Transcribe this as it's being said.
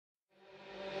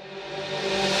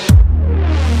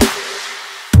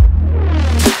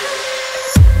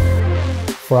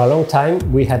For a long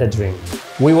time, we had a dream.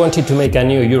 We wanted to make a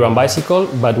new urban bicycle,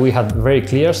 but we had very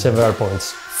clear several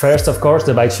points. First, of course,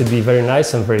 the bike should be very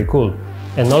nice and very cool.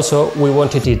 And also, we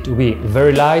wanted it to be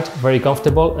very light, very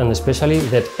comfortable, and especially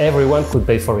that everyone could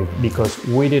pay for it, because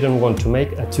we didn't want to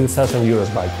make a 2,000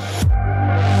 euros bike.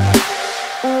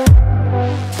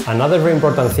 Another very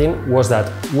important thing was that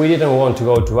we didn't want to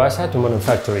go to Asia to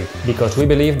manufacture it, because we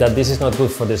believe that this is not good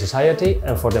for the society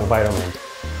and for the environment.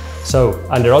 So,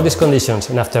 under all these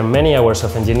conditions and after many hours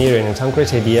of engineering and some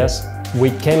crazy ideas, we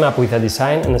came up with a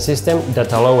design and a system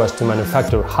that allow us to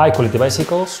manufacture high-quality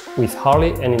bicycles with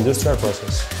hardly an industrial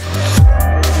process.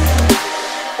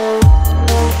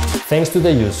 Thanks to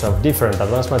the use of different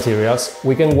advanced materials,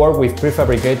 we can work with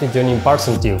prefabricated joining parts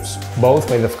and tubes,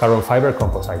 both made of carbon fiber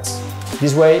composites.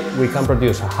 This way, we can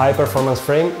produce a high-performance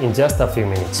frame in just a few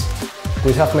minutes.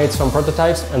 We have made some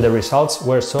prototypes and the results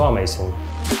were so amazing.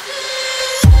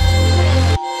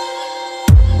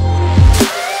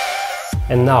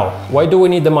 And now, why do we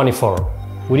need the money for?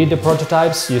 We need the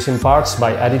prototypes using parts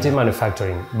by additive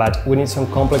manufacturing, but we need some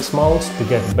complex molds to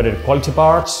get better quality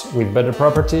parts with better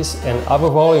properties and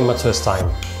above all in much less time.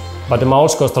 But the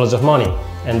molds cost a lot of money,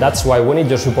 and that's why we need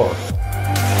your support.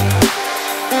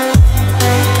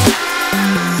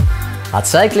 At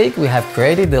CYCLIC, we have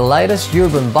created the lightest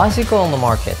urban bicycle on the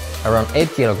market, around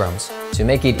 8 kilograms, to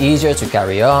make it easier to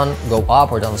carry on, go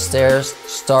up or down stairs,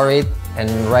 store it, and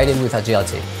ride it with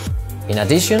agility. In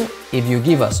addition, if you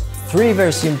give us 3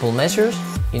 very simple measures,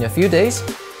 in a few days,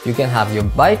 you can have your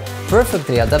bike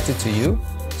perfectly adapted to you,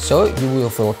 so you will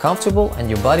feel comfortable and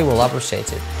your body will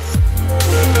appreciate it.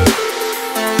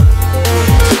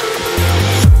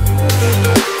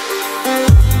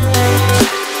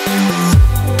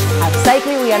 At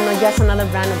CYCLIC, we are not just another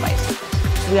brand of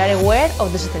bicycles. We are aware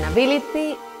of the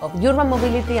sustainability of urban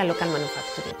mobility and local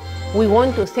manufacturing. We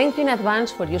want to thank you in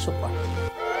advance for your support.